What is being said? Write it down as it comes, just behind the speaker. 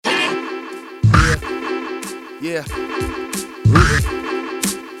Yeah.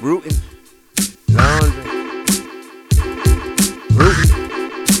 Rootin'. Laundry. Rootin'.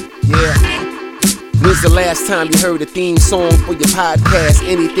 Yeah. When's the last time you heard a theme song for your podcast?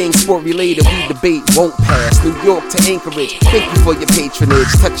 Anything sport related, we debate, won't pass. New York to Anchorage, thank you for your patronage.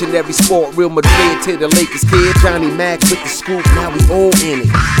 Touching every sport, Real Madrid to the Lakers kid. Johnny Mac with the scoop, now we all in it.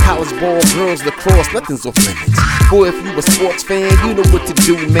 College ball, girls, lacrosse, nothing's off limits. Boy, if you a sports fan, you know what to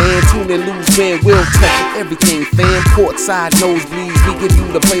do, man. Tune in, lose, win, we'll touch everything, fam. Courtside, nosebleeds, we give you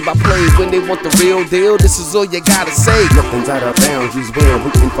the play-by-play. When they want the real deal, this is all you gotta say. Nothing's out of boundaries, we're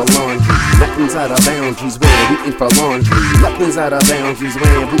rooting for laundry. Nothing's out of boundaries, we're rooting for laundry. Nothing's out of boundaries,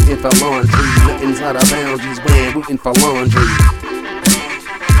 we're rooting for laundry. Nothing's out of boundaries, we're rooting for laundry.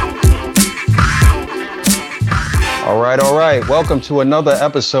 All right. Welcome to another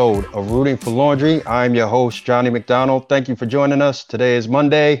episode of Rooting for Laundry. I'm your host, Johnny McDonald. Thank you for joining us. Today is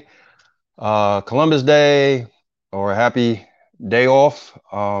Monday, Columbus Day, or a happy day off.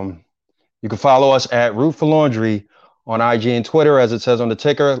 You can follow us at Root for Laundry on IG and Twitter, as it says on the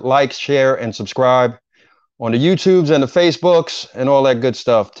ticker. Like, share, and subscribe on the YouTubes and the Facebooks and all that good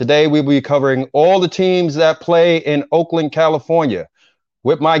stuff. Today, we'll be covering all the teams that play in Oakland, California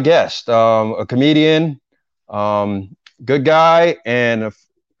with my guest, a comedian, good guy and a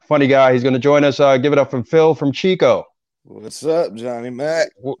funny guy. He's going to join us. Give it up from Phil from Chico. What's up, Johnny Mac?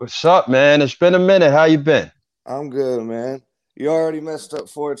 What's up, man? It's been a minute. How you been? I'm good, man. You already messed up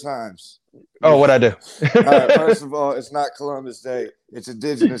 4 times. Oh, what'd I do? All right, first of all, it's not Columbus Day. It's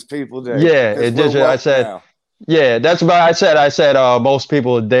Indigenous People Day. Yeah, Indigenous. I said, now. Yeah, that's what I said. I said most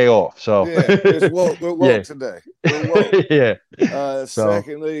people a day off. So yeah, it's woke. We're woke today. We're woke. Yeah.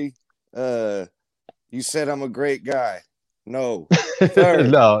 Secondly, you said I'm a great guy. No.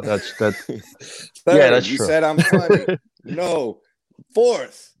 Third. No, that's Third, yeah, that's you true. said I'm funny. No.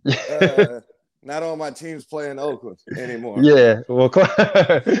 Fourth, not all my teams play in Oakland anymore. Yeah, well,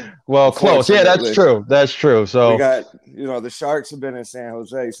 close. Yeah, that's true. That's true. So we got, the Sharks have been in San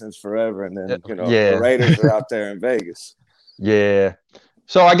Jose since forever, and then the Raiders are out there in Vegas. Yeah.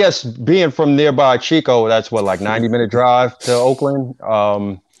 So I guess being from nearby Chico, that's what, like 90-minute drive to Oakland.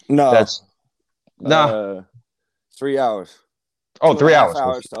 No, that's 3 hours. Oh, 3 hours. 2.5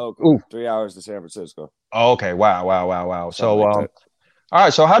 hours to Oakland. Ooh. 3 hours to San Francisco. Oh, okay. Wow. So, like all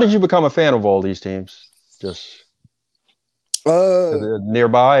right. So, how did you become a fan of all these teams? Just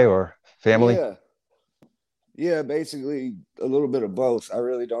nearby or family? Yeah. Basically, a little bit of both. I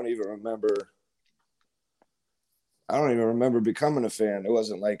really don't even remember. I don't even remember becoming a fan. It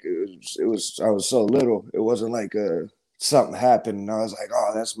wasn't like it was. I was so little. It wasn't like something happened and I was like,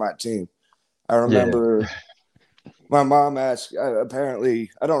 "Oh, that's my team." I remember. My mom asked, apparently,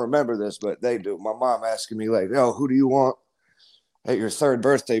 I don't remember this, but they do. My mom asking me, like, "Oh, who do you want at your 3rd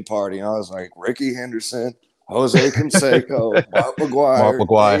birthday party?" And I was like, Ricky Henderson, Jose Canseco, Mark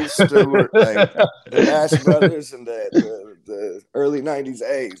McGuire, Dave Stewart, like the Nash brothers and the early 90s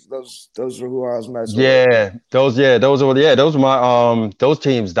A's. Those were who I was messing with. Those were my those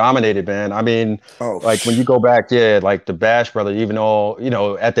teams dominated, man. I mean, like when you go back, like the Bash brothers, even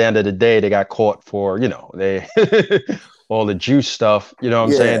though, at the end of the day they got caught for, they all the juice stuff, you know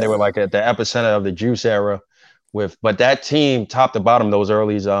what I'm saying? They were like at the epicenter of the juice era but that team top to bottom, those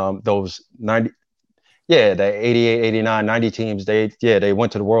earlys, those 90 the 88, 89, 90 teams, they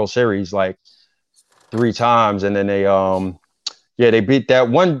went to the World Series like 3 times, and then they beat that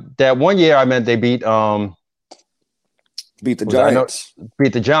one year. I meant they beat the Giants.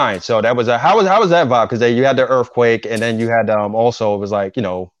 Beat the Giants. So that was how was that vibe? Because you had the earthquake, and then you had also it was like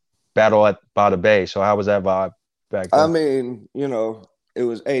battle by the bay. So how was that vibe back then? I mean, it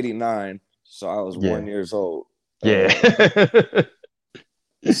was 89, so I was 1 year old. Yeah.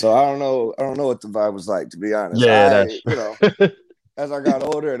 So I don't know what the vibe was like, to be honest. As I got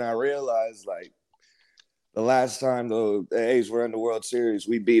older and I realized, like, the last time the A's were in the World Series,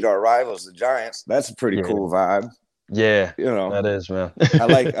 we beat our rivals, the Giants. That's a pretty cool vibe. Yeah, that is, man.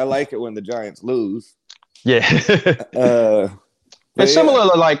 I like it when the Giants lose. Yeah. It's similar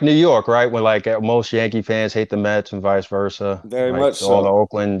to like New York, right? When like most Yankee fans hate the Mets and vice versa. Very like, much so. All the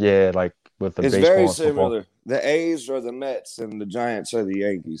Oakland, like with the it's baseball. It's very similar. The A's are the Mets and the Giants are the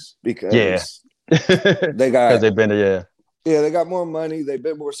Yankees because they got because they've been they got more money. They've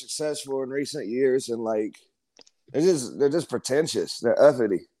been more successful in recent years, and like they're just pretentious. They're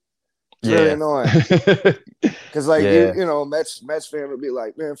uppity. It's really annoying. Because like Mets fan would be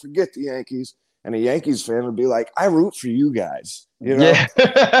like, "Man, forget the Yankees," and a Yankees fan would be like, "I root for you guys." Yeah.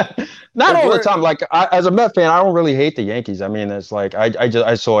 Not all the time. Like as a Met fan, I don't really hate the Yankees. I mean, it's like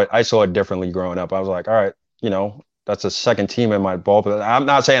I saw it differently growing up. I was like, all right, that's a second team in my ballpark. I'm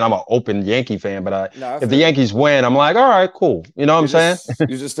not saying I'm an open Yankee fan, but No, if the Yankees win, I'm like, all right, cool. You know what I'm saying?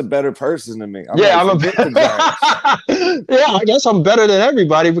 You're just a better person than me. Yeah, yeah, I guess I'm better than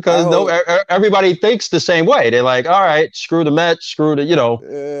everybody because everybody thinks the same way. They're like, all right, screw the Mets, screw the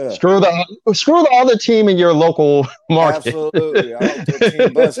screw the other team in your local market. Absolutely. I hope the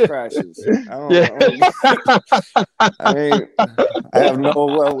team bus crashes. I mean, I have no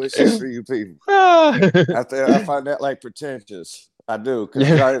well wishes for you people. I find that like pretentious. I do, because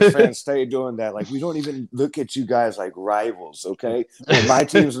Giants fans stay doing that. Like, we don't even look at you guys like rivals, okay? When my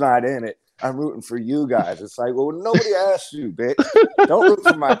team's not in it, I'm rooting for you guys. It's like, well, nobody asked you, bitch. Don't root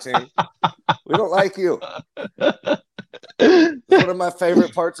for my team. We don't like you. One of my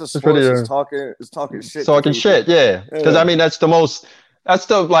favorite parts of sports is talking shit. Talking shit, yeah. Because I mean, that's the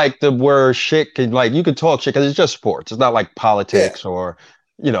word shit. You could talk shit because it's just sports. It's not like politics or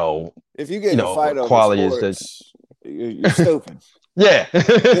if you get in a fight over sports, you're stupid. Yeah.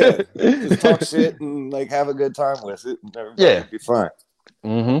 Just talk shit and like have a good time with it. And everybody be fine.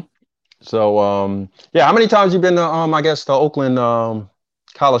 Mm-hmm. So how many times you been to I guess the Oakland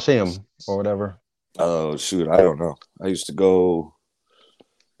Coliseum or whatever? Oh shoot, I don't know. I used to go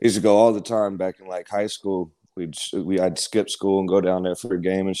all the time back in like high school. I'd skip school and go down there for a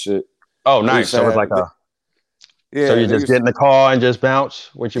game and shit. Oh, nice. So it's like so you just get in the car and just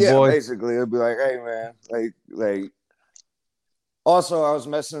bounce with your boy? Yeah, basically. It'd be like, hey, man. Like. Also, I was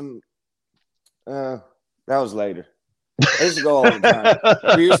messing. That was later. I used to go all the time.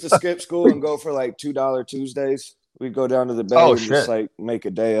 We used to skip school and go for like $2 Tuesdays. We'd go down to the bay and just like make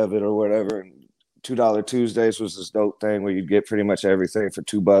a day of it or whatever. And $2 Tuesdays was this dope thing where you'd get pretty much everything for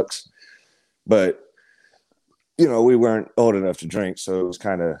 $2. But we weren't old enough to drink, so it was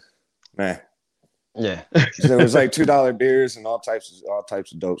kind of meh. Yeah. So it was like $2 beers and all types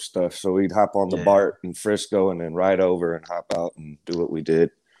of dope stuff. So we'd hop on the BART in Frisco and then ride over and hop out and do what we did.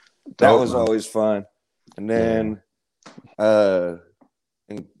 That was always fun. And then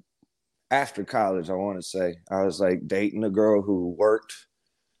after college, I want to say, I was like dating a girl who worked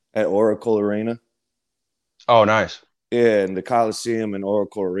at Oracle Arena. Oh, nice. Yeah, and the Coliseum and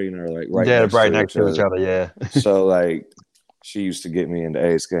Oracle Arena are like right next to each other. Yeah. So like, she used to get me into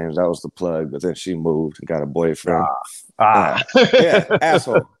A's games. That was the plug. But then she moved and got a boyfriend. Yeah,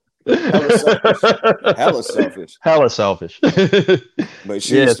 asshole. Hella selfish. But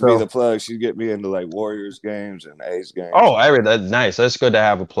she used to be the plug. She'd get me into like Warriors games and A's games. Oh, that's nice. That's good to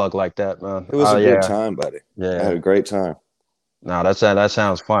have a plug like that, man. It was a good time, buddy. Yeah, I had a great time. No, that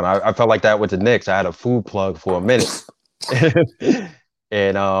sounds fun. I felt like that with the Knicks. I had a food plug for a minute.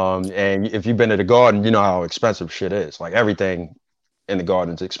 And if you've been to the Garden, you know how expensive shit is. Like everything in the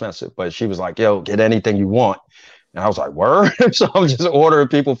Garden is expensive. But she was like, yo, get anything you want. And I was like, word? So I'm just ordering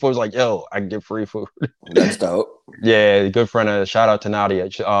people food. Like, yo, I can get free food. That's dope. Yeah, good friend. Shout out to Nadia.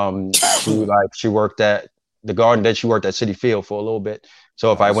 She worked at the Garden. Then she worked at Citi Field for a little bit.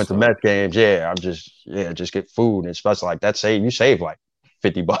 So if I went to Mets games, I'm just get food. And especially like you save like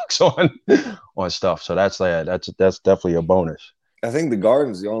 $50 on stuff. So that's definitely a bonus. I think the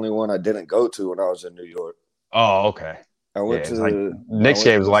Garden's the only one I didn't go to when I was in New York. Oh, okay. I went to like, Knicks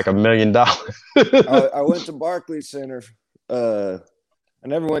game was like $1 million. I went to Barclays Center. I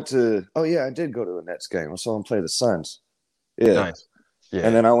never went to. Oh yeah, I did go to a Nets game. I saw them play the Suns. Yeah, nice. Yeah,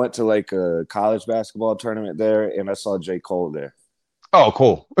 and then I went to like a college basketball tournament there, and I saw J. Cole there. Oh,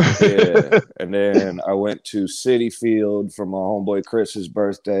 cool. Yeah, and then I went to Citi Field for my homeboy Chris's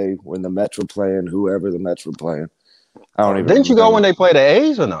birthday when the Mets were playing. Whoever the Mets were playing. I don't even. Didn't you go when they played the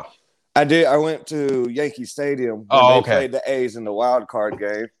A's or no? I did. I went to Yankee Stadium when they played the A's in the wild card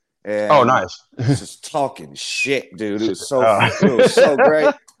game. And nice. Just talking shit, dude. It was so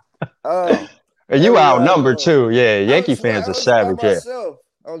great. And you outnumbered too. Yeah, Yankee fans are savage. Yeah.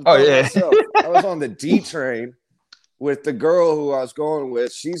 I was on the D train with the girl who I was going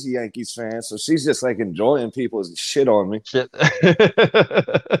with. She's a Yankees fan, so she's just like enjoying people's shit on me. Shit.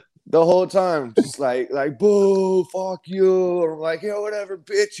 The whole time, just like boo, fuck you. I'm like, yo, whatever,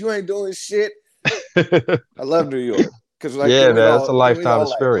 bitch, you ain't doing shit. I love New York because that's a lifetime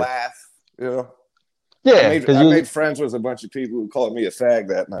experience. Laugh, Yeah, I made friends with a bunch of people who called me a fag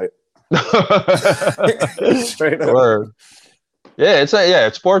that night. Straight up. Word. Yeah,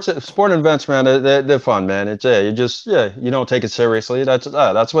 it's sporting events, man. They're fun, man. It's you don't take it seriously. That's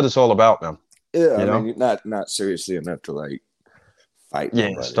what it's all about, man. Yeah, I mean, not seriously enough to like fight.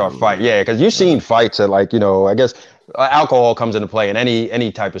 Start fight. Yeah, because you've seen fights at like I guess alcohol comes into play in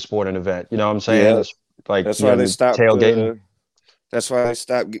any type of sporting event. You know what I'm saying? Yeah. Like that's why they stopped tailgating. That's why they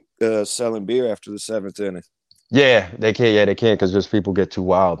stopped selling beer after the 7th inning. Yeah, they can't. Yeah, they can't because just people get too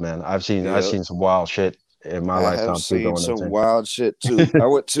wild, man. I've seen some wild shit. in my I have lifetime too. seen Going some insane. wild shit too. I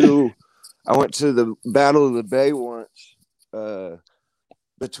went to the Battle of the Bay once,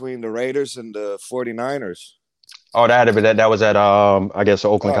 between the Raiders and the 49ers. Oh, that was at I guess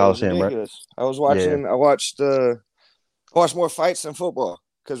Oakland Oh, it was Coliseum, right? ridiculous. I was Yeah. watching. I watched more fights than football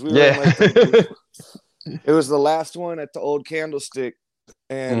because we were in Yeah. like it was the last one at the old Candlestick,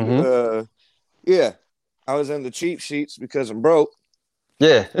 and yeah, I was in the cheap sheets because I'm broke,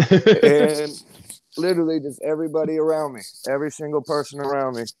 Yeah. and literally just everybody around me, every single person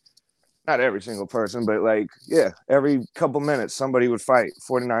around me. Not every single person, but like, yeah, every couple minutes somebody would fight.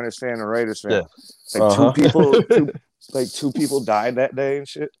 49ers fan and Raiders fan. Yeah. Like two people died that day and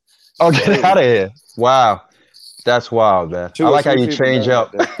shit. Oh, get out of here. Wow. That's wild, man. I like how you change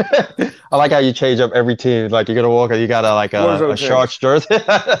up. I like how you change up every team. Like you're gonna walk and you got a short jersey.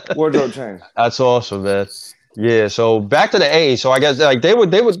 Wardrobe change. That's awesome, man. Yeah. So back to the A's. So I guess like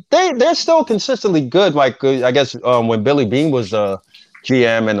they're still consistently good. Like I guess when Billy Beane was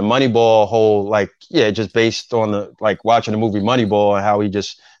GM and the Moneyball whole just based on the watching the movie Moneyball and how he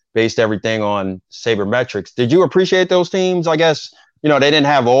just based everything on sabermetrics. Did you appreciate those teams? I guess they didn't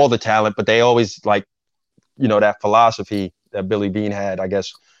have all the talent, but they always that philosophy that Billy Beane had, I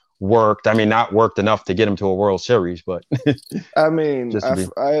guess, worked. I mean, not worked enough to get him to a World Series, but I mean,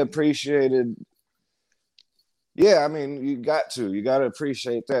 I appreciated. Yeah, I mean, you got to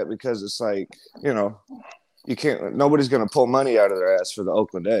appreciate that because it's like, you can't. Nobody's gonna pull money out of their ass for the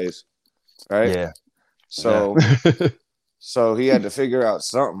Oakland A's, right? Yeah. So, so he had to figure out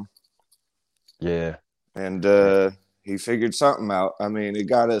something. Yeah. And he figured something out. I mean, it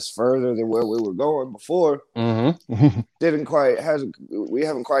got us further than where we were going before. Mm-hmm. We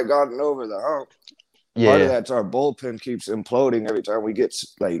haven't quite gotten over the hump. Yeah. Part of that's our bullpen keeps imploding every time we get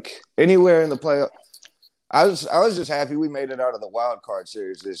anywhere in the playoff. I was just happy we made it out of the wild card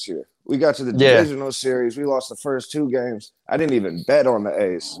series this year. We got to the divisional series. We lost the first 2 games. I didn't even bet on the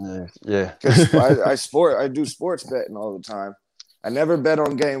A's. Yeah. Because I do sports betting all the time. I never bet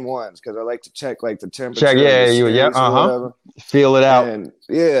on game ones because I like to check the temperature. Check, feel it out. And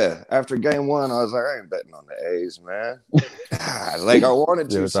after game 1, I was like, I ain't betting on the A's, man. I wanted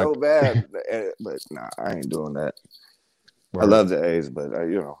to so bad, but nah, I ain't doing that. Word. I love the A's, but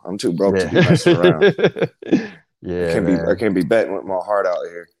I'm too broke to be messing around. I can't be betting with my heart out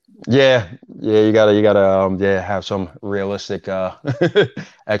here. Yeah, you gotta have some realistic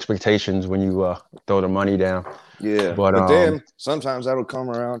expectations when you throw the money down. Yeah, but then sometimes that'll come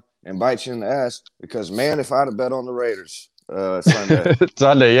around and bite you in the ass because, man, if I'd have bet on the Raiders Sunday,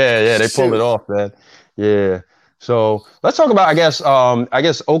 they pulled it off, man. Yeah. So let's talk about, I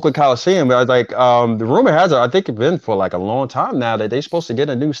guess Oakland Coliseum. The rumor has it, I think it's been for a long time now that they're supposed to get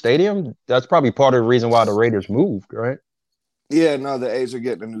a new stadium. That's probably part of the reason why the Raiders moved, right? Yeah, no, the A's are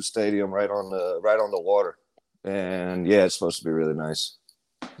getting a new stadium right on the water, and it's supposed to be really nice.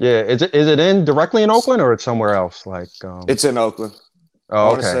 Yeah, is it directly in Oakland or it's somewhere else? It's in Oakland. Oh, I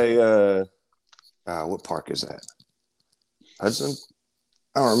want to say, what park is that? Hudson?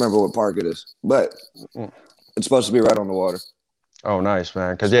 I don't remember what park it is, but it's supposed to be right on the water. Oh, nice,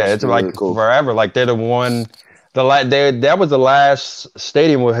 man. Because it's really cool. Forever. They're the one. That was the last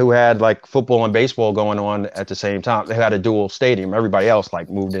stadium who had football and baseball going on at the same time. They had a dual stadium. Everybody else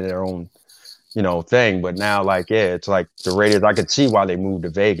moved in their own, thing. But now it's the Raiders. I could see why they moved to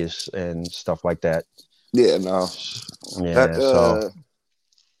Vegas and stuff like that. Yeah, no. Yeah. So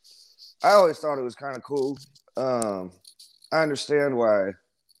I always thought it was kind of cool. I understand why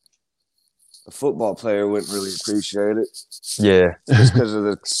a football player wouldn't really appreciate it. Yeah. Just because of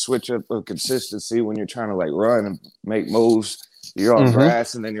the switch up of consistency when you're trying to run and make moves. You're on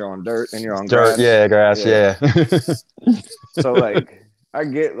grass and then you're on dirt and you're on dirt. Grass. Yeah, grass. Yeah. So I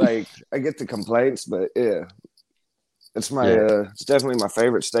get the complaints, but it's it's definitely my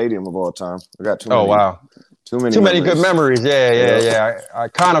favorite stadium of all time. I got too many. Oh wow. Too many good memories. Yeah. I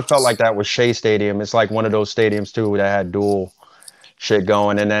kind of felt like that with Shea Stadium. It's one of those stadiums too that had dual shit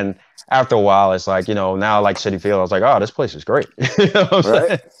going, and then after a while, it's now Citi Field. I was like, oh, this place is great.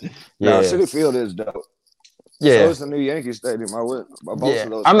 Right? Yeah, Citi Field is dope. Yeah, so is the new Yankee Stadium. I went both of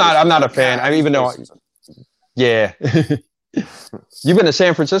those. I'm not a fan. I even though. Yeah, you've been to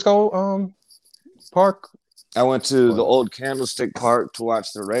San Francisco Park. I went to the old Candlestick Park to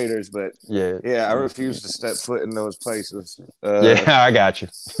watch the Raiders, but I refuse to step foot in those places. I got you.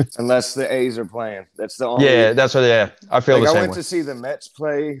 Unless the A's are playing, that's the only. Yeah, that's what. Yeah, I feel the same I went to see the Mets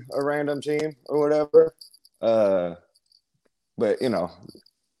play a random team or whatever, but the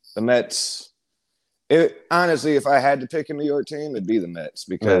Mets. Honestly, if I had to pick a New York team, it'd be the Mets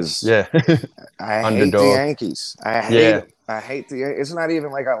because I hate the Yankees. I hate the Yankees. It's not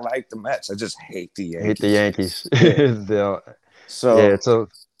even like I like the Mets. I just hate the Yankees. So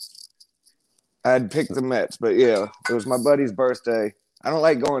I'd pick the Mets, but yeah, it was my buddy's birthday. I don't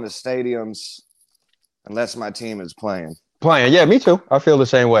like going to stadiums unless my team is playing. Yeah, me too. I feel the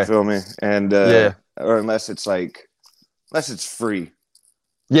same way. You feel me? And or unless it's free.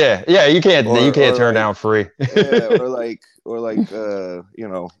 Yeah, you can't turn down free. It's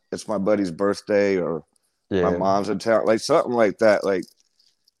my buddy's birthday or my mom's in town, like something like that. Like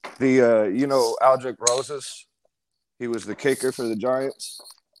the Aldrich Rosas, he was the kicker for the Giants.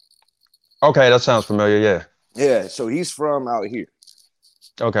 Okay, that sounds familiar. Yeah. Yeah, so he's from out here.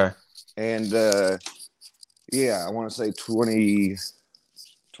 Okay. And I want to say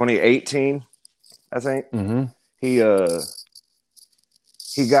 2018, I think. Mm-hmm.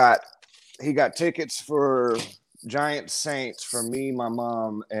 He got tickets for Giants Saints for me, my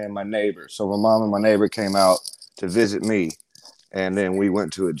mom, and my neighbor. So my mom and my neighbor came out to visit me, and then we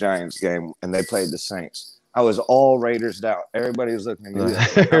went to a Giants game, and they played the Saints. I was all Raiders out. Everybody was looking at me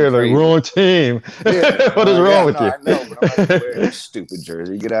like the wrong team. Yeah, what is wrong with you? I know, but I'm like, wear this stupid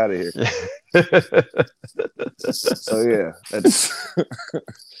jersey. Get out of here. So yeah, that's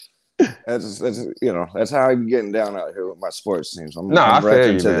how I'm getting down out here with my sports teams. I'm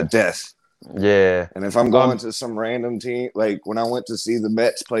repping to the death. Yeah. And if I'm going to some random team, like when I went to see the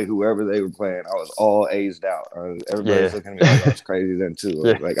Mets play whoever they were playing, I was all aged out. Everybody's looking at me like I was crazy then too.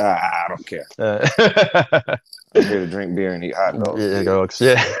 I was like, I don't care. I'm here to drink beer and eat hot dogs.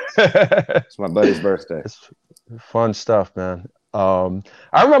 It's my buddy's birthday. It's fun stuff, man.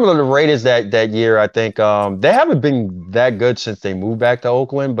 I remember the Raiders that year. I think they haven't been that good since they moved back to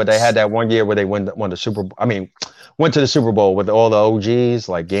Oakland, but they had that one year where they won the Super Bowl. I mean, went to the Super Bowl with all the OGs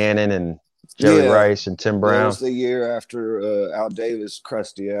like Gannon and Jerry Rice and Tim Brown. That was the year after Al Davis,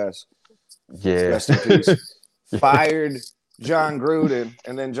 crusty ass. Yeah. Rest in peace. Fired John Gruden,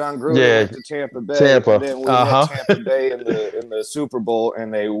 and then John Gruden went to Tampa Bay. And then we met Tampa Bay in the Super Bowl,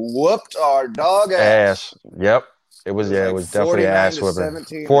 and they whooped our dog ass. Yep. It was definitely ass whipping.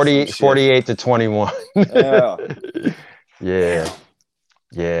 48 to 21. Yeah.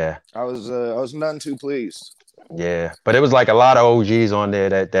 I was none too pleased. Yeah, but it was like a lot of OGs on there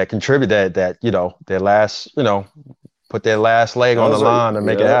that contributed that their last put their last leg on the line to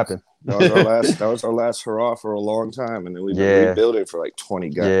make it happen. That was our last hurrah for a long time, and then we've been rebuilding for like 20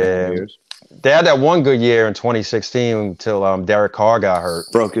 goddamn years. They had that one good year in 2016 until Derek Carr got hurt.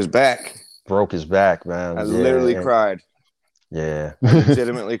 Broke his back, man. I literally cried. Yeah. I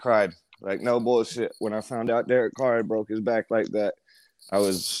legitimately cried. Like, no bullshit. When I found out Derek Carr had broke his back like that, I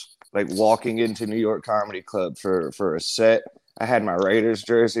was like walking into New York Comedy Club for a set. I had my Raiders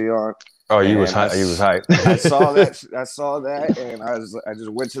jersey on. Oh, you was hyped. I saw that, and I just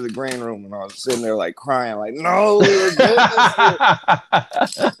went to the green room, and I was sitting there like crying, like, no, we were good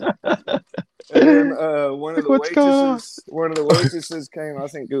this year. And then one of the waitresses came. I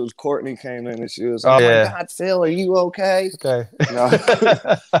think it was Courtney came in, and she was like, "Oh my God, Phil, are you okay?" Okay. No.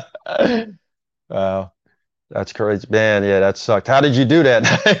 Wow. That's crazy, man. Yeah, that sucked. How did you do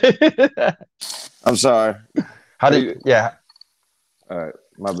that? I'm sorry. How did you? Yeah. All right,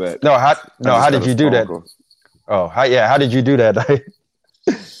 my bad. How did you do that? Oh, how did you do that night?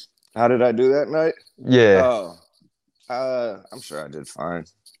 How did I do that night? Yeah. Oh, I'm sure I did fine.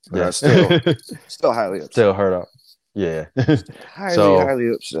 But I still highly upset. Still hurt up. Yeah.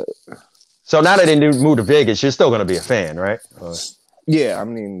 highly upset. So now that they moved to Vegas, you're still going to be a fan, right? Yeah, I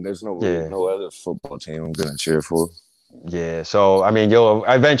mean, there's no other football team I'm going to cheer for. Yeah, so, I mean,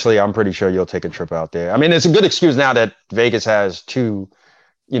 I'm pretty sure you'll take a trip out there. I mean, it's a good excuse now that Vegas has two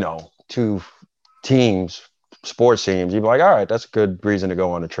teams, sports teams. You'd be like, all right, that's a good reason to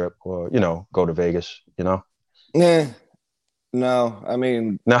go on a trip or, go to Vegas, Yeah. No, I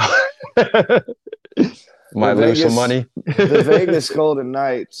mean. No. Might lose some money. The Vegas Golden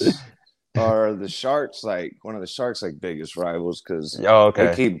Knights are the Sharks, like one of the Sharks' like biggest rivals because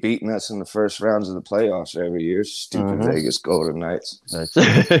they keep beating us in the first rounds of the playoffs every year. Stupid Vegas Golden Knights.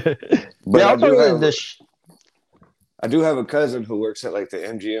 But I do have a cousin who works at like the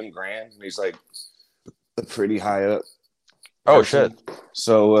MGM Grand, and he's like a pretty high up person. Shit.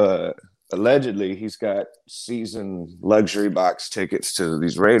 So allegedly he's got season luxury box tickets to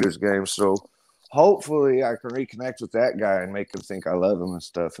these Raiders games. So hopefully I can reconnect with that guy and make him think I love him and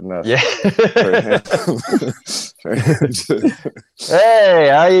stuff enough. Yeah. For him to... Hey,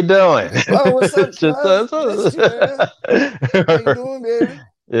 how you doing? Oh, what's up, man? How you doing, baby?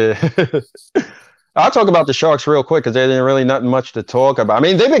 Yeah. I'll talk about the Sharks real quick because there didn't really nothing much to talk about. I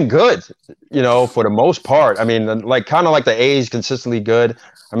mean, they've been good, for the most part. I mean, like kind of like the A's, consistently good.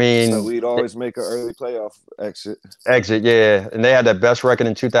 I mean, so we'd always make an early playoff exit. Yeah, and they had the best record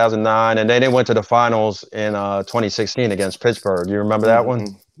in 2009, and then they went to the finals in 2016 against Pittsburgh. You remember that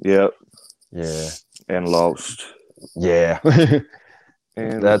one? Yep. Yeah. And lost. Yeah.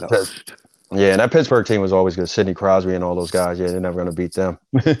 And lost. Yeah, and that Pittsburgh team was always good. Sidney Crosby and all those guys. Yeah, they're never going to beat them.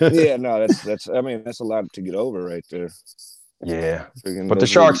 Yeah, no, that's. I mean, that's a lot to get over right there. Yeah, but the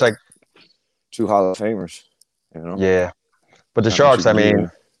Sharks, like 2 Hall of Famers, Yeah, but the Sharks, I mean,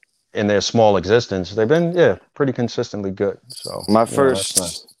 in their small existence, they've been pretty consistently good. So my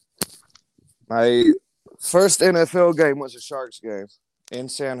first NFL game was a Sharks game in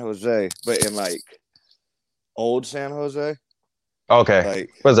San Jose, but in like old San Jose. Okay. Like,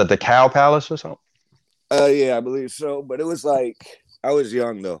 was it the Cow Palace or something? Yeah, I believe so. But it was like I was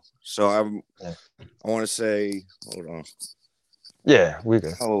young though, so I want to say, hold on. Yeah, we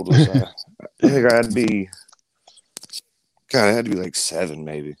good. How old was I? I think I had to be. God, I had to be like 7,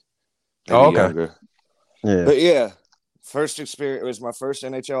 maybe. Okay. Younger. Yeah. But yeah, first experience. It was my first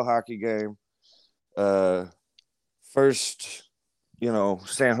NHL hockey game. First,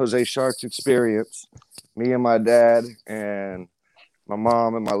 San Jose Sharks experience. Me and my dad and my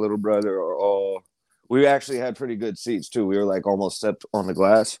mom and my little brother are all. We actually had pretty good seats too. We were like almost stepped on the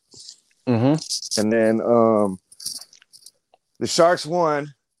glass. Mm-hmm. And then the Sharks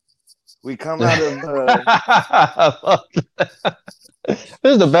won. We come out of.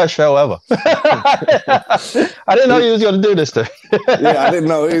 This is the best show ever. I didn't know you was going to do this thing. Yeah, I didn't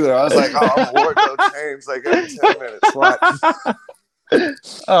know either. I was like, I'm wardrobe change like every 10 minutes. Watch.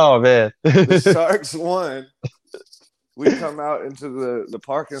 Oh man, the Sharks won. We come out into the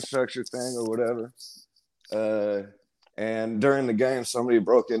parking structure thing or whatever. And during the game, somebody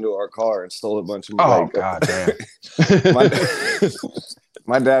broke into our car and stole a bunch of money. Oh, God damn.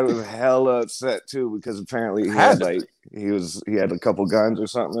 My dad was hella upset, too, because apparently he had a couple guns or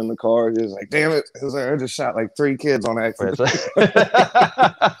something in the car. He was like, damn it. He was like, I just shot like 3 kids on accident.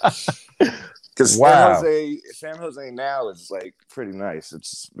 Because San Jose now is like pretty nice.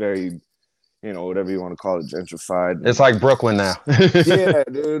 It's very, whatever you want to call it, gentrified. It's like Brooklyn now. Yeah,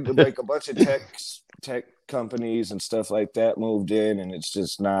 dude. Like a bunch of tech companies and stuff like that moved in, and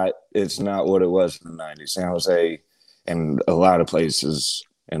it's not what it was in the 90s. San Jose and a lot of places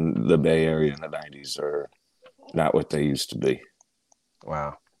in the Bay Area in the 90s are not what they used to be.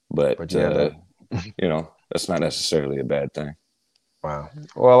 Wow. But that's not necessarily a bad thing. Wow.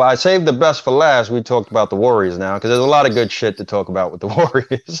 Well, I saved the best for last. We talked about the Warriors now because there's a lot of good shit to talk about with the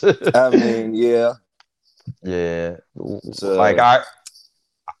Warriors. I mean, yeah. Yeah. Like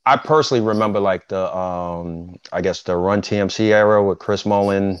I personally remember like the I guess the Run TMC era with Chris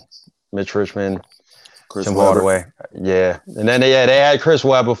Mullin, Mitch Richmond, Tim Hardaway. Yeah. And then they had Chris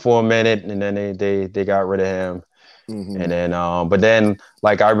Webber for a minute and then they got rid of him. Mm-hmm. And then but then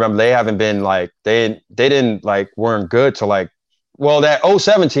like I remember they haven't been like they didn't like weren't good to like that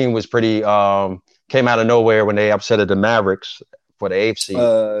 2017 was pretty came out of nowhere when they upset the Mavericks for the 8th seed.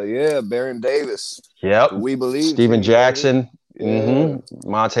 Yeah, Baron Davis. Yep. We believe Steven Jackson. Yeah. Mm-hmm.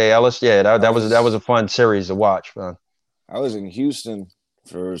 Monte Ellis. Yeah, that was a fun series to watch, man. I was in Houston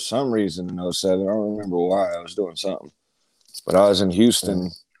for some reason in 2007. I don't remember why. I was doing something. But I was in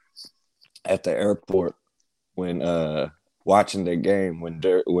Houston at the airport when watching the game when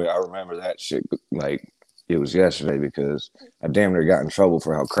I remember that shit like it was yesterday because I damn near got in trouble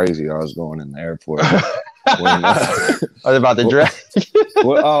for how crazy I was going in the airport. When, I was about to draft.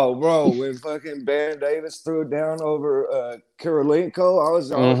 When fucking Baron Davis threw it down over Kirilenko, I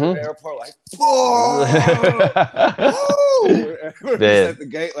was in the airport like, whoa! Everybody's at the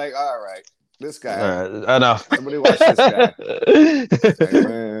gate like, all right, this guy. Enough. Somebody watch this guy. Like,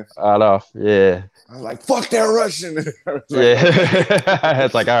 man. Enough, yeah. I was like, fuck that Russian. Yeah.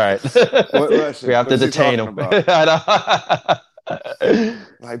 It's like, all right. What Russian? We have to detain him. I know.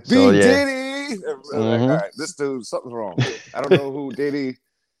 Like, Diddy. Like, all right, this dude, something's wrong. I don't know who Diddy.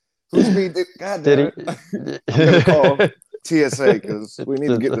 Who's B Diddy? God damn it. I'm going to call TSA because we need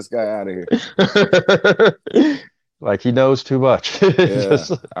to get this guy out of here. Like he knows too much. Yeah,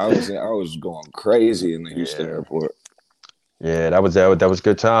 I was going crazy in the Houston airport. Yeah, that was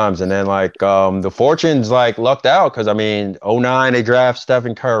good times. And then like the Fortunes like lucked out because I mean 2009 they draft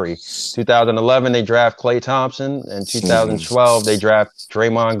Stephen Curry, 2011 they draft Klay Thompson, and 2012 they draft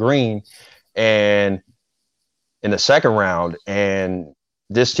Draymond Green, and in the second round. And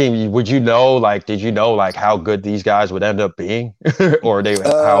this team, did you know how good these guys would end up being, or they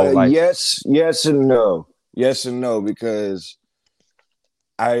how like yes and no, because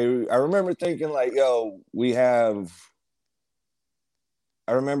I remember thinking like, yo,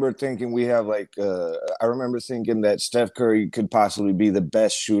 I remember thinking I remember thinking that Steph Curry could possibly be the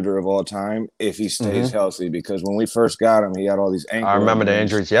best shooter of all time if he stays healthy. Because when we first got him, he had all these ankle. I remember the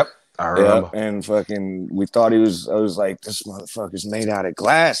injuries. Yep, I remember. Yep, and fucking, we thought he was. I was like, this motherfucker's made out of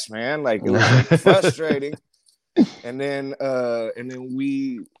glass, man. Like, it was like, frustrating. And then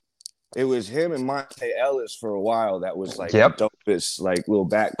it was him and Monte Ellis for a while. That was like the dopest, like, little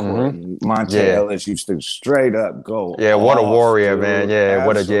backcourt. Monte Ellis used to straight up go. Yeah, what a warrior, dude. Man. Yeah,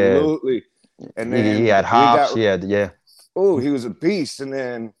 absolutely. And then he had hops. Oh, he was a beast. And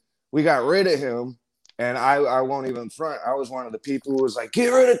then we got rid of him. And I won't even front. I was one of the people who was like, get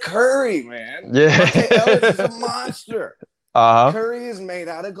rid of Curry, man. Yeah. Monte Ellis is a monster. Curry is made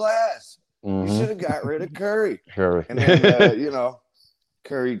out of glass. You should have got rid of Curry. And then,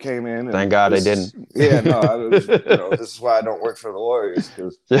 Curry came in. And thank God they didn't. Yeah, no, this is why I don't work for the Warriors,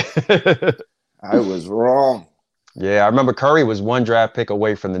 because I was wrong. Yeah, I remember Curry was one draft pick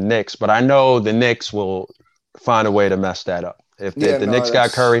away from the Knicks, but I know the Knicks will find a way to mess that up. If the Knicks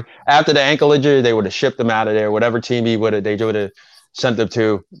got Curry after the ankle injury, they would have shipped him out of there. Whatever team they would have sent him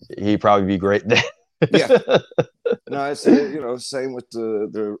to, he'd probably be great there. Yeah. No, it's same with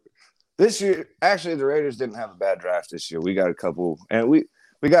the this year. Actually, the Raiders didn't have a bad draft this year. We got a couple, and we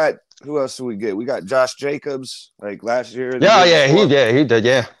got, who else did we get? We got Josh Jacobs like last year. He did.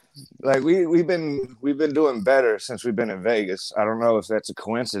 Yeah. Like we've been doing better since we've been in Vegas. I don't know if that's a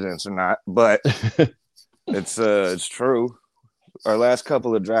coincidence or not, but it's true. Our last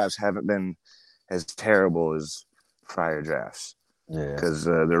couple of drafts haven't been as terrible as prior drafts. Yeah, because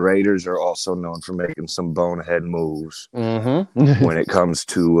the Raiders are also known for making some bonehead moves when it comes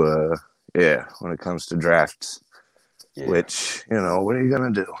to drafts. Yeah. Which, what are you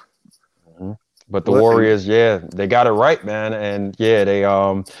gonna do? But the Warriors, they got it right, man, and they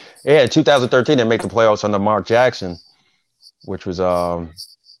in 2013 they make the playoffs under Mark Jackson, which was good,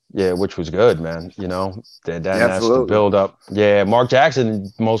 man. That's the build up. Yeah, Mark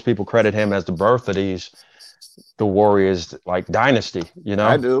Jackson, most people credit him as the birth of the Warriors, like, dynasty,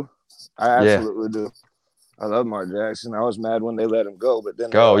 I do. I absolutely do. I love Mark Jackson. I was mad when they let him go, but then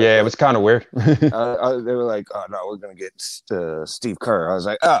it was kind of weird. They were like, "Oh no, we're gonna get Steve Kerr." I was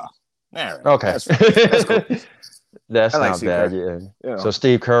like, "Oh, man, okay, that's cool." That's not bad. Yeah. So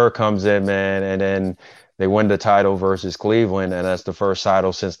Steve Kerr comes in, man, and then they win the title versus Cleveland, and that's the first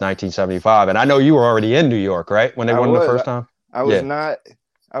title since 1975. And I know you were already in New York, right, when they won the first time? I was not.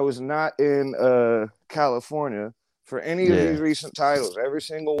 I was not in California for any of these recent titles. Every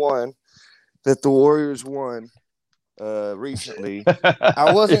single one that the Warriors won recently,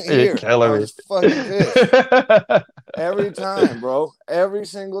 I wasn't here. I was fucking pissed. Every time, bro. Every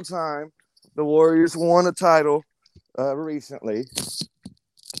single time the Warriors won a title recently,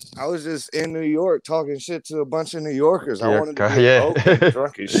 I was just in New York talking shit to a bunch of New Yorkers. I wanted to be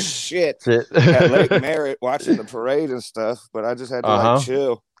drunk as shit at Lake Merritt watching the parade and stuff, but I just had to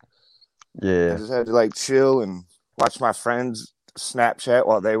chill. Yeah. I just had to chill and watch my friends Snapchat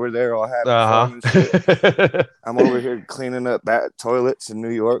while they were there all having fun and shit. I'm over here cleaning up toilets in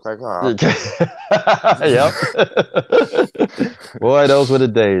New York. Like, yep. Boy, those were the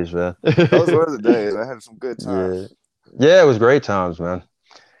days, man. Those were the days. I had some good times. Yeah, it was great times, man.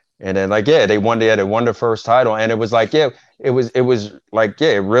 And then they won the first title, and it was like, really,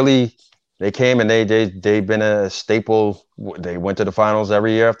 they came and they've been a staple. They went to the finals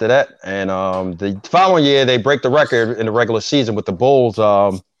every year after that, and the following year they break the record in the regular season with the Bulls,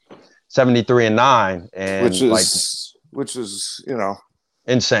 73-9, and which is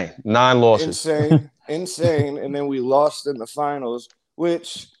insane, 9 losses, insane, and then we lost in the finals,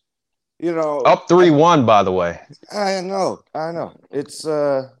 which up 3-1, by the way. I know, it's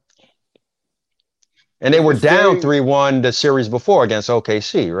and they were down 3-1 the series before against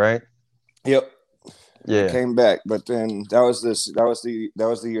OKC, right? Yep. Yeah. Came back, but then that was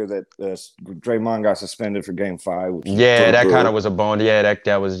the year that Draymond got suspended for Game 5. That kind of was a bone. Yeah,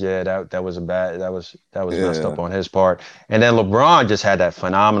 that was a bad. That was messed up on his part. And then LeBron just had that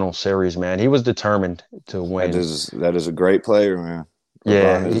phenomenal series, man. He was determined to win. That is a great player, man.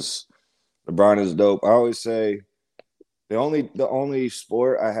 LeBron is dope. I always say the only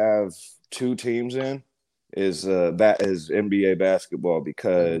sport I have 2 teams in is NBA basketball,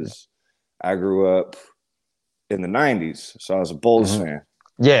 because I grew up in the 90s, so I was a Bulls fan.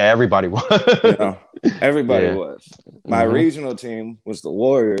 Yeah, everybody was. Everybody was. My regional team was the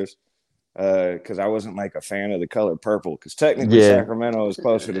Warriors, because I wasn't like a fan of the color purple, because technically Sacramento is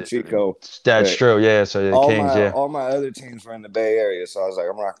closer to Chico. That's true, yeah. So the Kings, all my other teams were in the Bay Area, so I was like,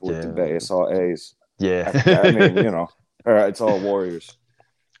 I'm rocking with the Bay. It's all A's. Yeah. I mean, it's all Warriors.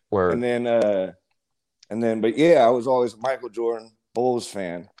 And then, but yeah, I was always a Michael Jordan Bulls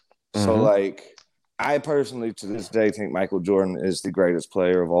fan. So like, I personally to this day think Michael Jordan is the greatest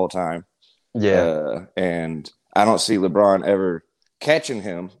player of all time. Yeah. And I don't see LeBron ever catching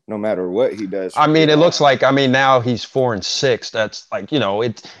him, no matter what he does. I mean, it looks like, now he's 4-6. That's like,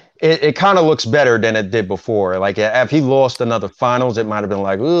 it kind of looks better than it did before. Like if he lost another finals, it might have been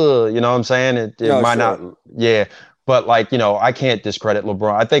like, ugh, you know what I'm saying? It might not. Yeah. But like, I can't discredit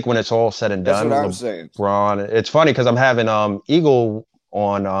LeBron. I think when it's all said and done, that's what I'm saying. LeBron, it's funny because I'm having Eagle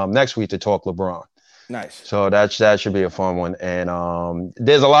on next week to talk LeBron. Nice. So that should be a fun one. And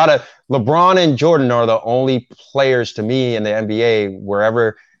there's a lot of LeBron and Jordan are the only players to me in the NBA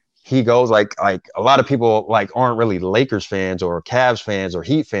wherever he goes. Like a lot of people like aren't really Lakers fans or Cavs fans or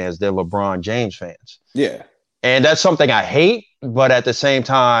Heat fans. They're LeBron James fans. Yeah. And that's something I hate. But at the same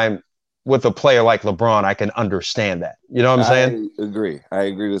time, with a player like LeBron, I can understand that. You know what I'm saying? I agree. I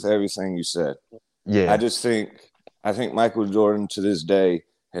agree with everything you said. Yeah. I think Michael Jordan to this day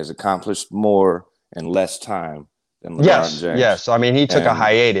has accomplished more in less time than LeBron James. Yes. I mean, he took a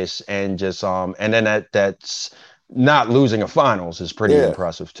hiatus and just and then that's not losing a finals is pretty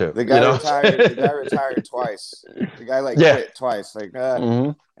impressive too. The guy retired twice. The guy quit twice.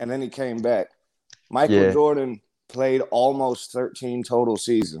 And then he came back. Michael Jordan played almost 13 total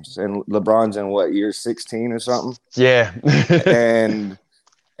seasons, and LeBron's in what, year 16 or something? Yeah.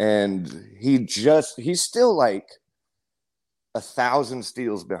 and he's still like 1,000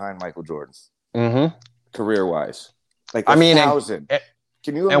 steals behind Michael Jordan. Career wise, like 1,000.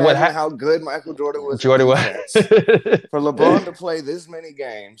 Can you imagine how good Michael Jordan was? For LeBron to play this many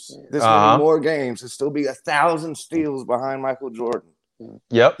games, many more games, and still be 1,000 steals behind Michael Jordan.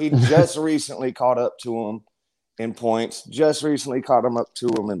 Yep. He just recently caught up to him in points. Just recently caught him up to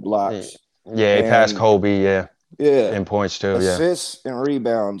him in blocks. Yeah, he passed Kobe. Yeah. In points too. Assists and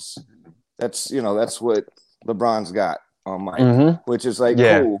rebounds. That's what LeBron's got on Mike, which is like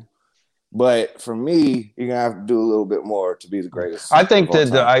cool. But for me, you're gonna have to do a little bit more to be the greatest. I think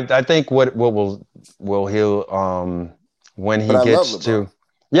I think what will he'll when he gets to.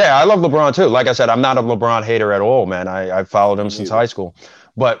 Yeah, I love LeBron too. Like I said, I'm not a LeBron hater at all, man. I followed him since high school.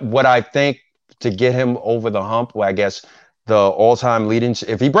 But what I think to get him over the hump, well, I guess the all-time leading,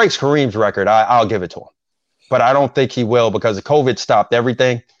 if he breaks Kareem's record, I'll give it to him. But I don't think he will because COVID stopped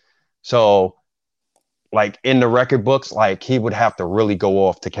everything. So, like in the record books, like he would have to really go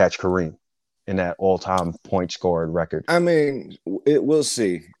off to catch Kareem in that all-time point scored record. I mean, we'll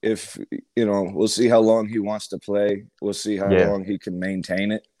see we'll see how long he wants to play. We'll see how long he can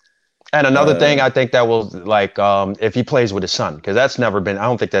maintain it. And another thing, I think that will if he plays with his son, because I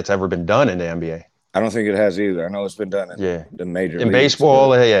don't think that's ever been done in the NBA. I don't think it has either. I know it's been done in the major leagues.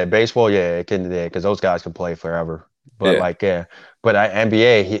 Baseball, it can, because those guys can play forever. But but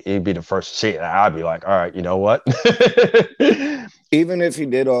NBA, he'd be the first to see it. I'd be like, all right, you know what? Even if he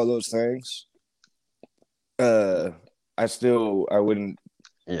did all those things, I wouldn't.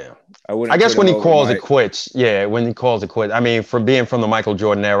 Yeah, I guess when he calls it quits. Yeah, when he calls it quits. I mean, from being from the Michael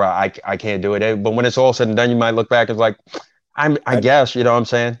Jordan era, I can't do it. But when it's all said and done, you might look back and like, I guess, you know what I'm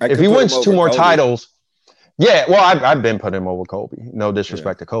saying? If he wins 2 more titles, well, I've been putting him over Kobe. No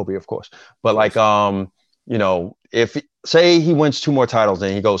disrespect to Kobe, of course. But like, if say he wins 2 more titles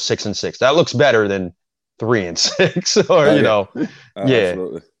and he goes 6-6, that looks better than 3-6, or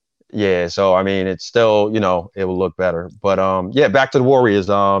absolutely. Yeah, so I mean, it's still, it will look better. But back to the Warriors.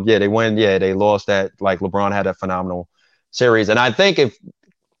 They win. Yeah, they lost that. Like LeBron had a phenomenal series, and I think if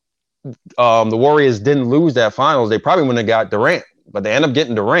the Warriors didn't lose that finals, they probably wouldn't have got Durant. But they end up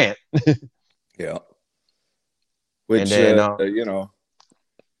getting Durant. Yeah. Which then,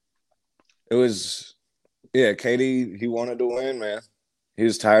 it was. Yeah, KD, he wanted to win, man. He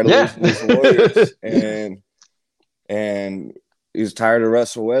was tired of losing the Warriors, and he's tired of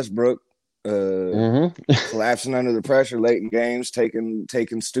Russell Westbrook collapsing under the pressure late in games, taking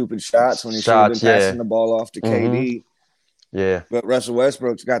stupid shots when he should have been passing the ball off to KD. Yeah, but Russell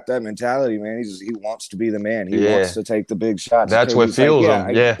Westbrook's got that mentality, man. He wants to be the man. He wants to take the big shots. That's what fuels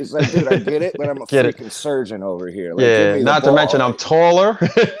him. He's like, dude, I get it, but I'm a freaking surgeon over here. Like, not to mention I'm taller.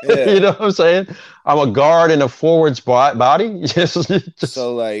 You know what I'm saying? I'm a guard in a forward's body.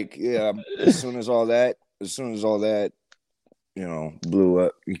 So like, as soon as all that, blew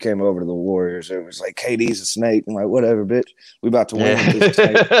up, he came over to the Warriors. It was like, KD's a snake. I'm like, whatever, bitch. We about to win with this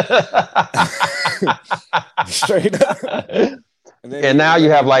snake. Straight up. And now you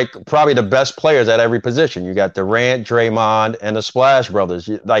have like probably the best players at every position. You got Durant, Draymond, and the Splash Brothers.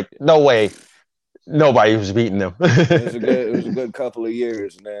 Like, no way nobody was beating them. It was a good couple of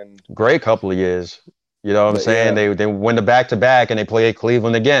years. And then great couple of years. You know what I'm But, saying? yeah. They win the back-to-back and they played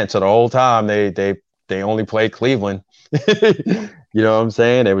Cleveland again. So the whole time they only played Cleveland. You know what I'm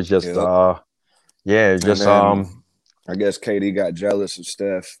saying? It was just Yep. yeah, And just then I guess KD got jealous of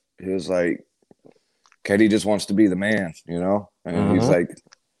Steph. He was like, KD just wants to be the man, you know? And he's like,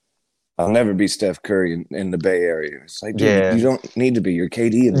 I'll never be Steph Curry in the Bay Area. It's like, dude, yeah. you don't need to be. You're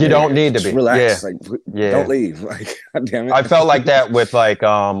KD in the You Bay don't Area. need to Just be. relax. Yeah. Like, Yeah. don't leave. Like, God damn it. I felt like that with like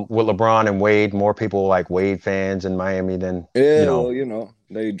with LeBron and Wade. More people like Wade fans in Miami than Yeah, you know. well, you know,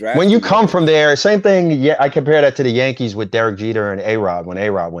 they drafted When you come guys. from there, same thing. Yeah, I compare that to the Yankees with Derek Jeter and A-Rod when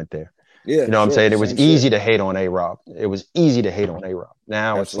A-Rod went there. Yeah, You know what I'm sure. saying? It was Same easy shit. to hate on A-Rod. It was easy to hate on A-Rod.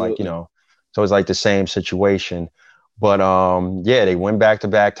 Now it's like, you Absolutely. know, so it's like the same situation. But yeah, they win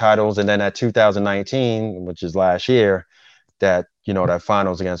back-to-back titles, and then at 2019, which is last year, that you know that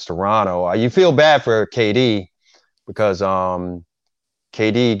finals against Toronto, you feel bad for KD because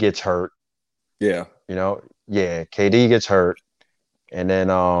KD gets hurt. Yeah. You know, yeah, KD gets hurt, and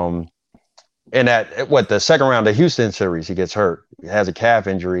then in that the second round of Houston series, he gets hurt. He has a calf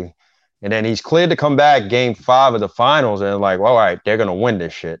injury, and then he's cleared to come back Game 5 of the finals, and like, well, all right, they're gonna win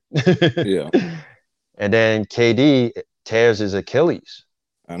this shit. Yeah. And then KD tears his Achilles.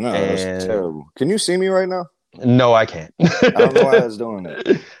 I know. That's And terrible. Can you see me right now? no, I can't. I don't know why I was doing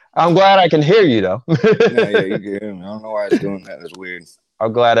that. I'm glad I can hear you though. Yeah, you can hear me. I don't know why I was doing that. That's weird.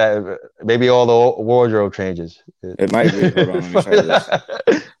 I'm glad that maybe all the wardrobe changes. It might be. Hold on, let me try this.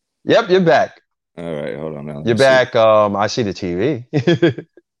 Yep, you're back. All right, hold on now. You're back. I see the TV.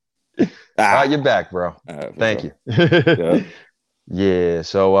 You're back, bro. Thank you. Yeah. Yeah.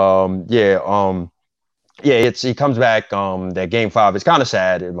 So yeah, he comes back. That Game 5 is kind of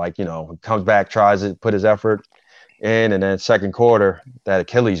sad. Like, you know, comes back, tries to put his effort in, and then second quarter that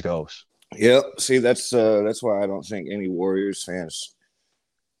Achilles goes. Yep. See, that's why I don't think any Warriors fans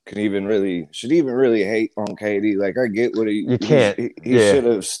should even really hate on KD. Like, I get what you can't. He should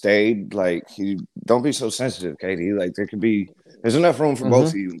have stayed. Like, don't be so sensitive, KD. Like, there's enough room for both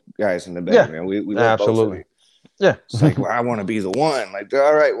of you guys in the back, man. We love absolutely. both of you. Yeah. It's like, well, I want to be the one. Like,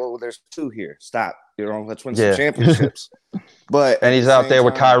 all right, well, there's two here. Stop. You know, let's win some championships. And he's out there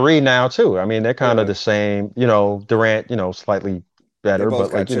with Kyrie now too. I mean, they're kind of the same. You know, Durant, you know, slightly better, they both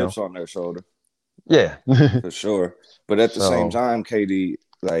but got like, you chips know, on their shoulder. Yeah, for sure. But at the same time, KD,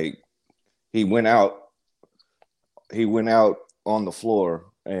 like, he went out on the floor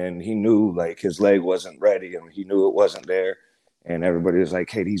and he knew like his leg wasn't ready and he knew it wasn't there. And everybody was like,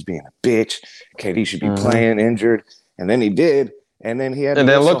 KD's being a bitch. KD should be playing injured. And then he did. And then he had to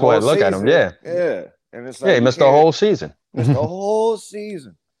miss look at him. Yeah. Yeah. And it's like, he missed the whole season. Missed the whole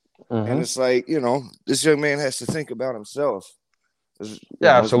season. And it's like, you know, this young man has to think about himself.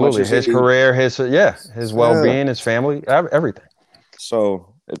 Yeah, absolutely. His career, his well-being, his family, everything.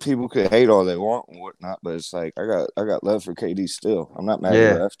 So people could hate all they want and whatnot, but it's like I got love for KD still. I'm not mad he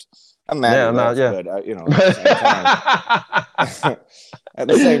left. I'm mad he left, but you know, at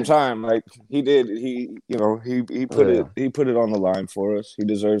the same time, like he put it on the line for us. He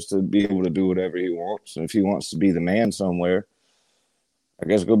deserves to be able to do whatever he wants, and if he wants to be the man somewhere, I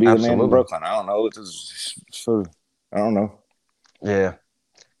guess go be the man in Brooklyn. I don't know. I don't know. Yeah.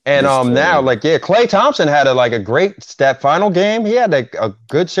 And now, like, Klay Thompson had a great final game. He had a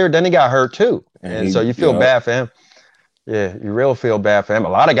good series. Then he got hurt too, and so you feel bad for him. Yeah, you really feel bad for him. A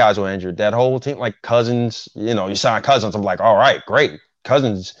lot of guys were injured. That whole team, like Cousins. You know, you sign Cousins. I'm like, all right, great,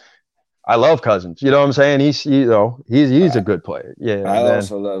 Cousins. I love Cousins. You know what I'm saying? He's a good player. Yeah, I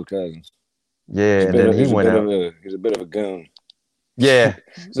also love Cousins. Yeah, and then he went out. He's a bit of a goon. Yeah,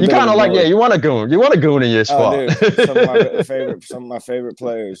 you kind of like you want a goon. You want a goon in your spot. Dude, some of my favorite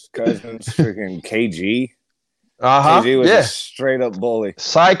players, Cousins, freaking KG. KG was a straight up bully.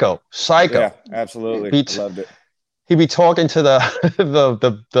 Psycho. Yeah, absolutely. Loved it. He'd be talking to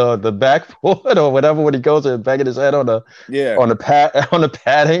the backboard or whatever when he goes and banging his head on the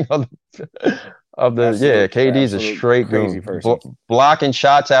padding of the KD's a straight goon. Blocking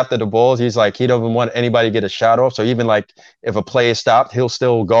shots after the balls. He's like, he doesn't want anybody to get a shot off. So even like if a play is stopped, he'll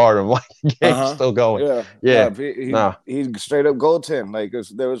still guard him. Like the game's still going. He's straight up goaltend. Like if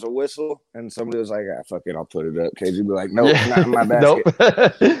there was a whistle and somebody was like, fuck it, I'll put it up. KG be like, nope, not in my basket.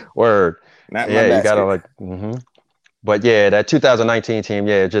 Nope. Word. Not in my basket. You gotta like But that 2019 team,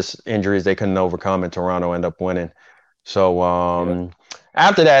 just injuries they couldn't overcome and Toronto end up winning. So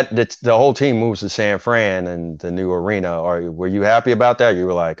after that, the whole team moves to San Fran and the new arena. Were you happy about that? You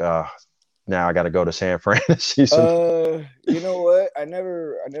were like, now I got to go to San Fran this season. You know what? I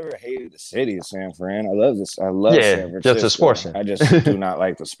never hated the city of San Fran. I love this. I love San Francisco. Just the sports team. I just do not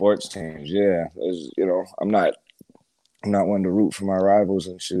like the sports teams. Yeah, I'm not one to root for my rivals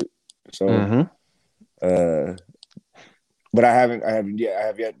and shit. So But I have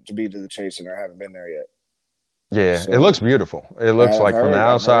yet to be to the Chase Center. I haven't been there yet. Yeah, So, it looks beautiful. It looks like from the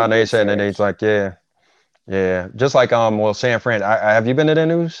outside, they said, and it's like, yeah, just like well, San Fran. Have you been to the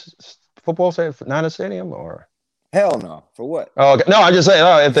new football Niners Stadium or? Hell no. For what? Oh, okay. No, I just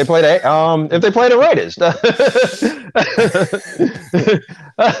say if they play the Raiders.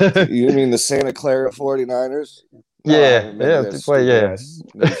 You mean the Santa Clara 49ers? Yeah, they play. Yeah,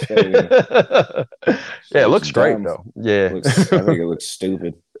 yeah, it looks great though. Yeah, I think it looks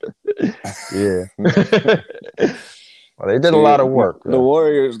stupid. Yeah. Well, they did a lot of work. The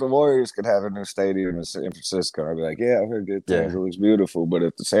Warriors could have a new stadium in San Francisco. I'd be like, yeah, I've heard good things. It looks beautiful. But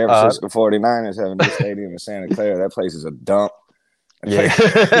if the San Francisco 49ers have a new stadium in Santa Clara, that place is a dump. Yeah.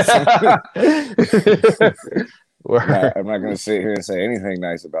 I'm not going to sit here and say anything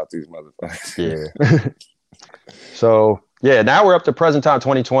nice about these motherfuckers. Yeah. So, now we're up to present time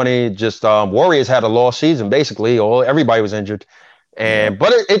 2020. Just Warriors had a lost season, basically. Everybody was injured.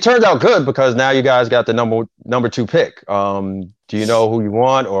 But it turned out good because now you guys got the number 2 pick. Do you know who you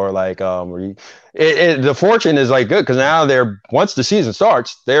want, or like the fortune is like good because now once the season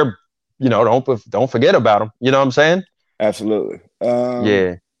starts, they're don't forget about them. You know what I'm saying? Absolutely.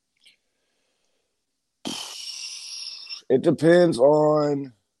 Yeah. It depends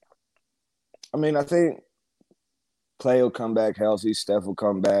on. I mean, I think Clay will come back healthy. Steph will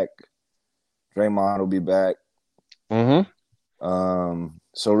come back. Draymond will be back. Mm-hmm.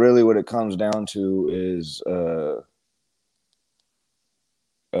 So really what it comes down to is, do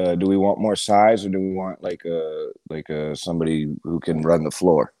we want more size or do we want like somebody who can run the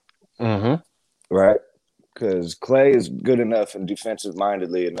floor? Mm-hmm. Right? Because Clay is good enough and defensive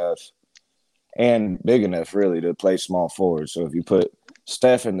mindedly enough and big enough really to play small forward. So if you put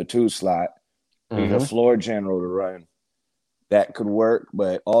Steph in the 2 slot, be a floor general to run, that could work.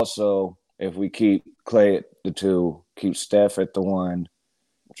 But also if we keep Clay at the 2, keep Steph at the 1,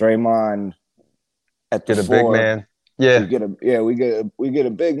 Draymond at the 4. Get a big man. Yeah. We get a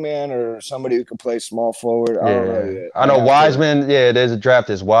big man or somebody who can play small forward. I know Wiseman. There's a draft.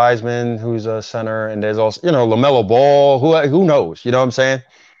 There's Wiseman, who's a center, and there's also LaMelo Ball. Who knows? You know what I'm saying?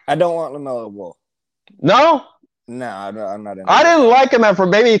 I don't want LaMelo Ball. No. No, I'm not. I didn't like him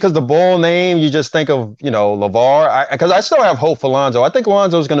maybe because the Ball name. You just think of LeVar. Because I still have hope for Lonzo. I think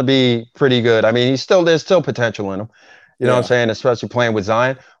Lonzo's going to be pretty good. I mean, there's still potential in him. You know what I'm saying? Especially playing with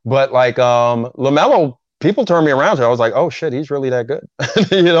Zion. But like LaMelo, people turned me around to. I was like, oh shit, he's really that good.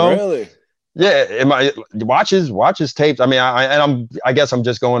 Really? Yeah. Watch his tapes. I mean, I guess I'm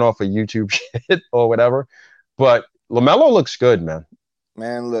just going off of YouTube shit or whatever. But LaMelo looks good, man.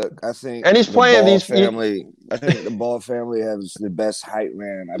 Man, look, I think and he's playing these family. I think the Ball family has the best hype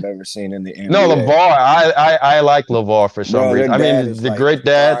man I've ever seen in the NBA. No, LeVar, I like LeVar for some reason. I mean, the great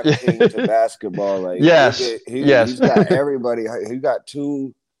dad to basketball. Like, yes. He's got everybody. He got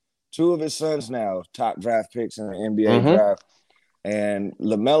two of his sons now, top draft picks in the NBA draft, and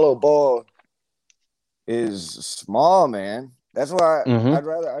LaMelo Ball is small, man. That's why I'd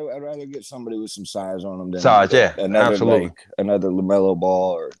rather get somebody with some size on them than absolutely another LaMelo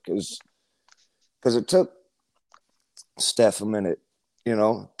Ball, or because it took Steph a minute,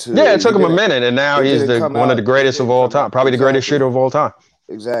 it took him a minute, and now he's one of the greatest of all time, probably the greatest shooter of all time.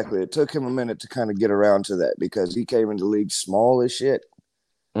 Exactly, it took him a minute to kind of get around to that because he came into the league small as shit,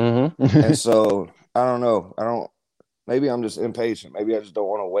 and so I don't know. Maybe I'm just impatient. Maybe I just don't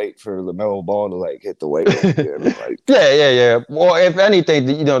want to wait for LaMelo Ball to like hit the weight room again. Like, yeah. Well, if anything,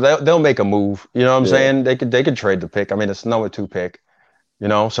 they'll make a move. You know what I'm saying? They could trade the pick. I mean, it's number 2 pick.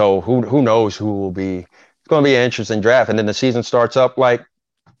 So who knows who will be? It's going to be an interesting draft, and then the season starts up like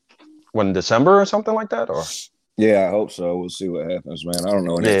when December or something like that, or. Yeah, I hope so. We'll see what happens, man. I don't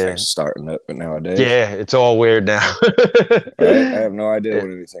know anything's starting up nowadays. Yeah, it's all weird now. Right? I have no idea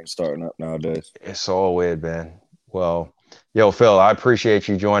when anything's starting up nowadays. It's all weird, man. Well, Phil, I appreciate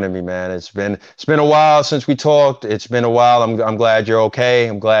you joining me, man. It's been a while since we talked. It's been a while. I'm glad you're okay.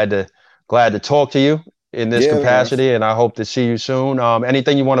 I'm glad to talk to you in this capacity, man. And I hope to see you soon.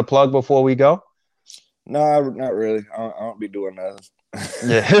 Anything you want to plug before we go? No, not really. I don't be doing nothing.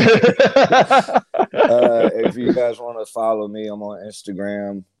 Yeah. If you guys want to follow me, I'm on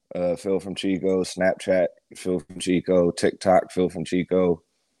Instagram, Phil from Chico, Snapchat, Phil from Chico, TikTok, Phil from Chico.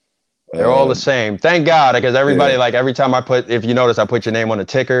 They're all the same. Thank God, because everybody, like every time if you notice, I put your name on the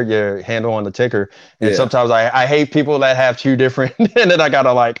ticker, your handle on the ticker. And sometimes I hate people that have 2 different, and then I got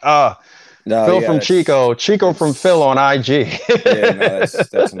to Phil from Chico from Phil on IG.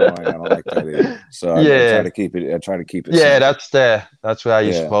 That's annoying. I don't like that either. So I try to keep it. Yeah, simple. That's how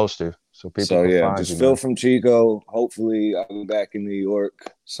you're supposed to. So people can find just you, Phil man. from Chico. Hopefully I'll be back in New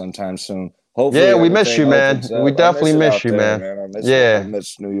York sometime soon. Hopefully we miss you, man. opens up. We definitely miss you, man. I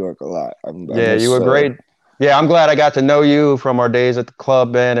miss New York a lot. You were great. Yeah, I'm glad I got to know you from our days at the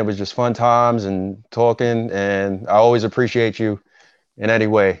club, man. It was just fun times and talking, and I always appreciate you in any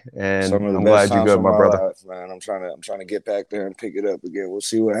way. And I'm glad you're good, my brother. Life, man. I'm trying to get back there and pick it up again. We'll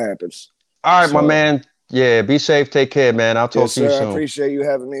see what happens. All right, my man. Yeah, be safe. Take care, man. I'll talk to you soon. I appreciate you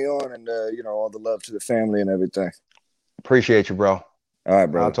having me on, and all the love to the family and everything. Appreciate you, bro. All right,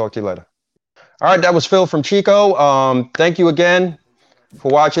 bro. I'll talk to you later. All right, that was Phil from Chico. Thank you again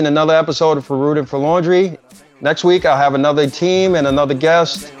for watching another episode of For Rooting for Laundry. Next week, I'll have another team and another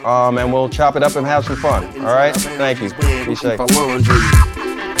guest, and we'll chop it up and have some fun. All right? Thank you. Be safe.